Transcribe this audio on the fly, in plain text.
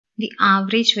The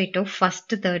average weight of first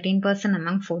 13 person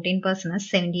among 14 person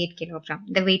is 78 kg.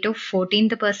 The weight of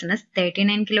 14th person is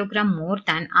 39 kg more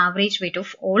than average weight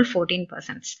of all 14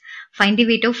 persons. Find the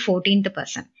weight of 14th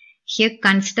person. Here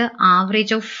consider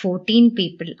average of 14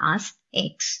 people as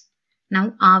X.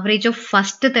 Now average of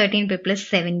first 13 people is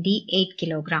 78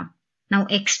 kg. Now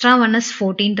extra one is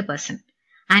 14th person.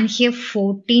 And here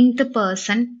 14th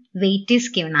person weight is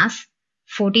given as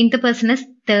 14th person is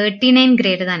 39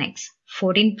 greater than X.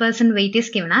 14% weight is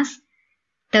given as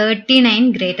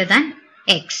 39 greater than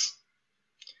X.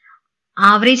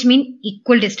 Average mean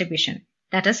equal distribution.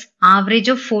 That is, average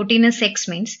of 14 is X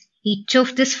means each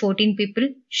of these 14 people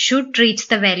should reach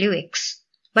the value X.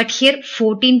 But here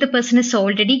 14th person is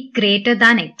already greater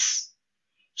than X.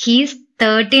 He is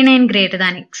 39 greater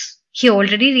than X. He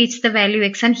already reached the value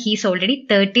X and he is already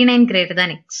 39 greater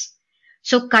than X.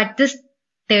 So cut this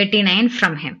 39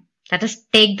 from him. That is,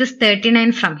 take this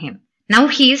 39 from him. Now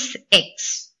he is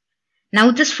X.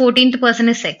 Now this 14th person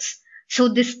is X.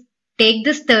 So take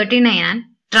this 39 and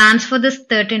transfer this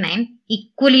 39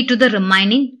 equally to the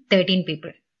remaining 13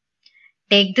 people.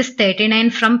 Take this 39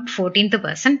 from 14th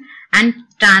person and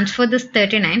transfer this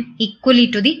 39 equally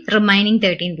to the remaining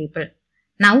 13 people.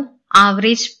 Now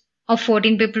average of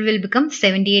 14 people will become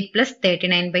 78 plus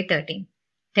 39 by 13.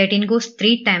 13 goes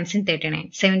 3 times in 39.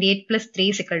 78 plus 3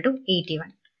 is equal to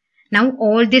 81. Now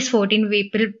all these 14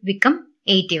 people become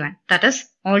 81. That is,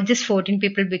 all these 14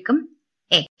 people become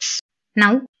X.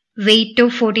 Now weight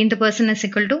of 14th person is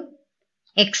equal to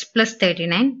X plus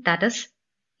 39. That is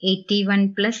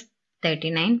 81 plus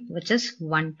 39, which is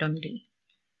 120.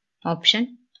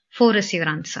 Option 4 is your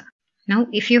answer. Now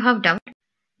if you have doubt,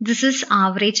 this is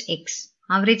average X.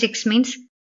 Average X means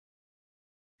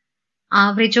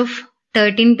average of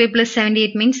 13 people is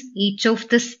 78 means each of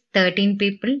this 13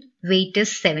 people weight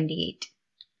is 78.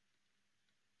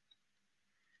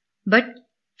 But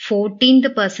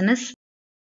 14th person is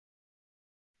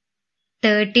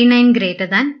 39 greater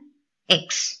than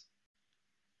X.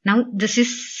 Now this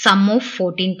is sum of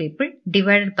 14 people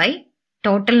divided by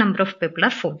total number of people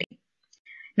are 14.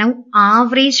 Now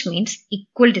average means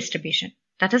equal distribution.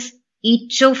 That is,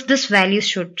 each of these values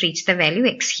should reach the value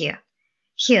X here.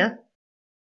 Here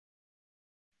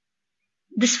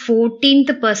this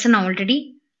 14th person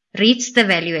already reached the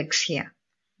value X here.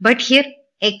 But here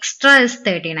extra is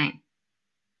 39.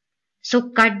 So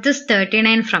cut this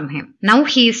 39 from him. Now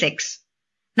he is X.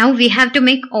 Now we have to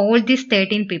make all these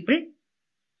 13 people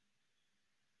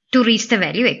to reach the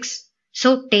value X.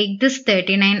 So take this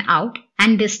 39 out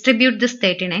and distribute this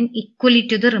 39 equally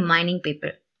to the remaining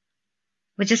people,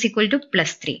 which is equal to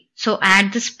plus 3. So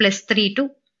add this plus 3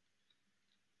 to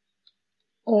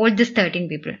all these 13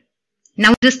 people.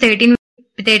 Now this 13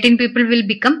 people will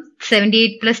become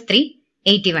 78 plus 3,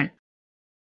 81.